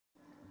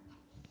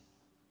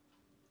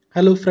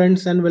Hello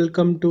friends and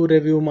welcome to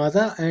Review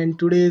Maza, and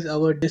today's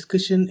our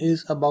discussion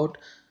is about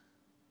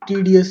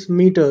TDS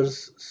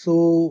meters.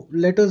 So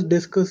let us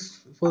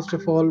discuss first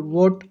of all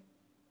what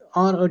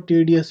are a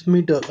TDS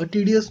meter. A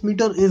TDS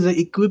meter is a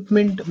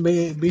equipment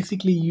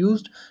basically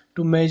used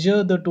to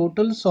measure the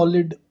total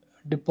solid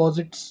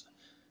deposits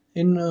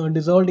in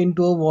dissolved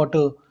into a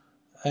water,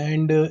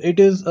 and it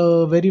is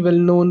a very well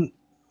known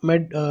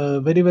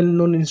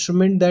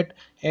instrument that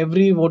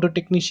every water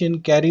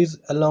technician carries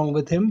along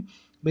with him.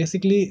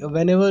 Basically,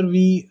 whenever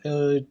we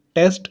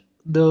test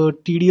the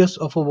TDS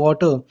of a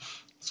water,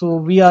 so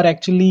we are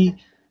actually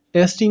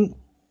testing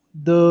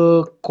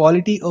the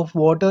quality of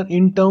water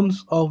in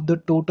terms of the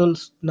total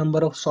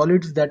number of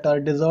solids that are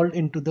dissolved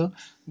into the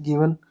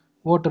given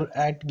water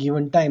at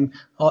given time.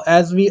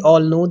 As we all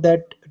know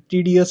that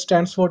TDS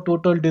stands for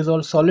total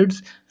dissolved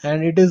solids,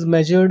 and it is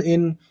measured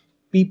in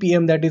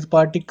ppm, that is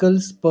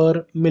particles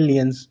per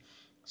millions.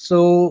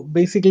 So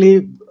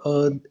basically,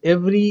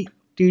 every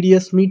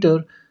TDS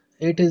meter,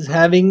 it is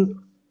having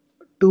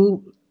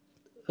two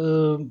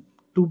uh,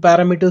 two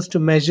parameters to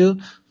measure.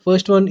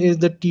 First one is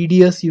the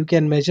TDS you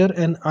can measure,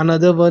 and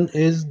another one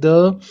is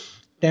the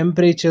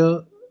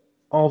temperature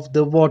of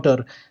the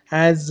water,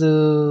 as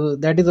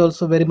that is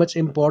also very much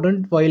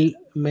important while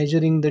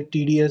measuring the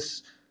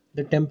TDS.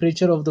 The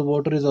temperature of the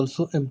water is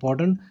also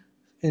important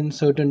in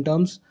certain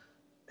terms.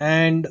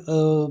 And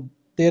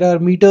there are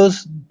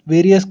meters,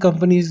 various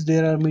companies,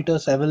 there are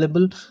meters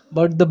available,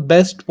 but the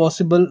best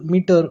possible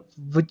meter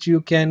which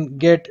you can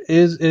get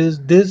is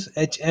this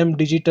HM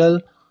digital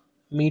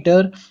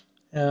meter.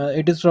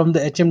 It is from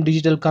the HM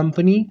digital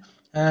company,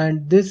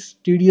 and this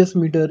TDS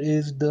meter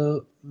is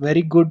the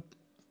very good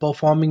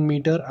performing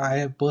meter. I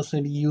have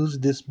personally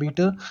used this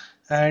meter,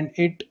 and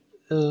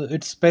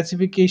its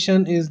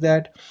specification is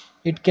that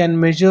it can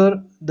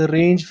measure the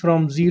range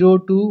from 0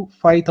 to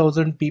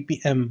 5000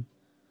 ppm.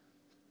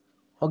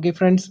 Okay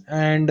friends,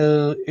 and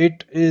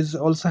it is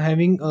also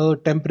having a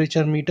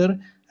temperature meter,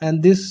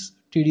 and this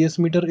TDS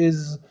meter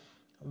is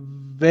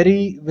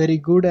very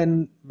good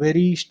and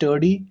very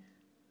sturdy,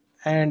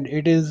 and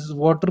it is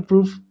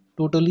waterproof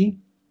totally.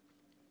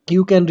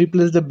 You can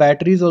replace the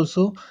batteries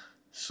also,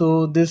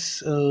 so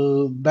this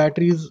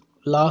batteries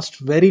last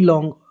very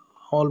long.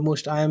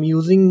 Almost I am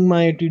using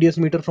my TDS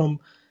meter from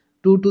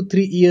 2 to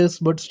 3 years,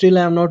 but still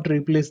I have not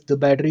replaced the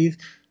batteries.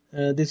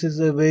 This is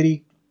a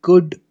very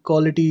good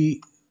quality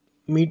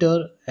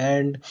meter,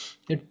 and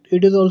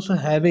it is also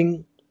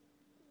having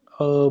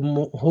a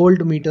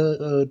hold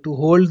meter to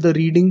hold the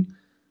reading.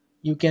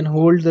 You can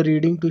hold the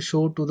reading to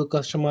show to the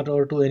customer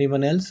or to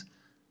anyone else.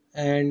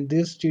 And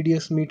this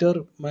TDS meter,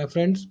 my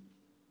friends,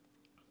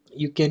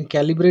 you can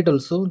calibrate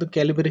also. The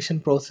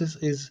calibration process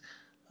is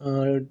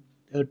uh,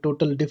 a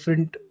total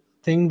different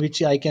thing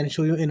which I can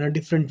show you in a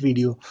different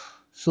video.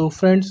 So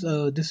friends,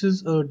 this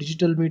is a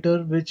digital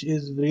meter which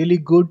is really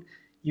good.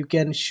 You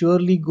can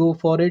surely go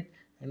for it,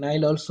 and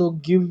I'll also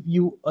give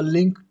you a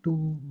link to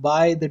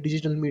buy the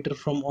digital meter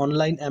from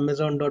online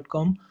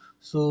amazon.com,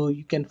 so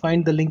you can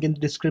find the link in the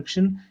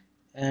description.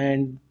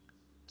 And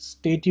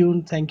stay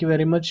tuned. Thank you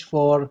very much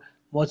for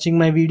watching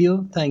my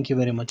video. Thank you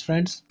very much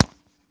friends.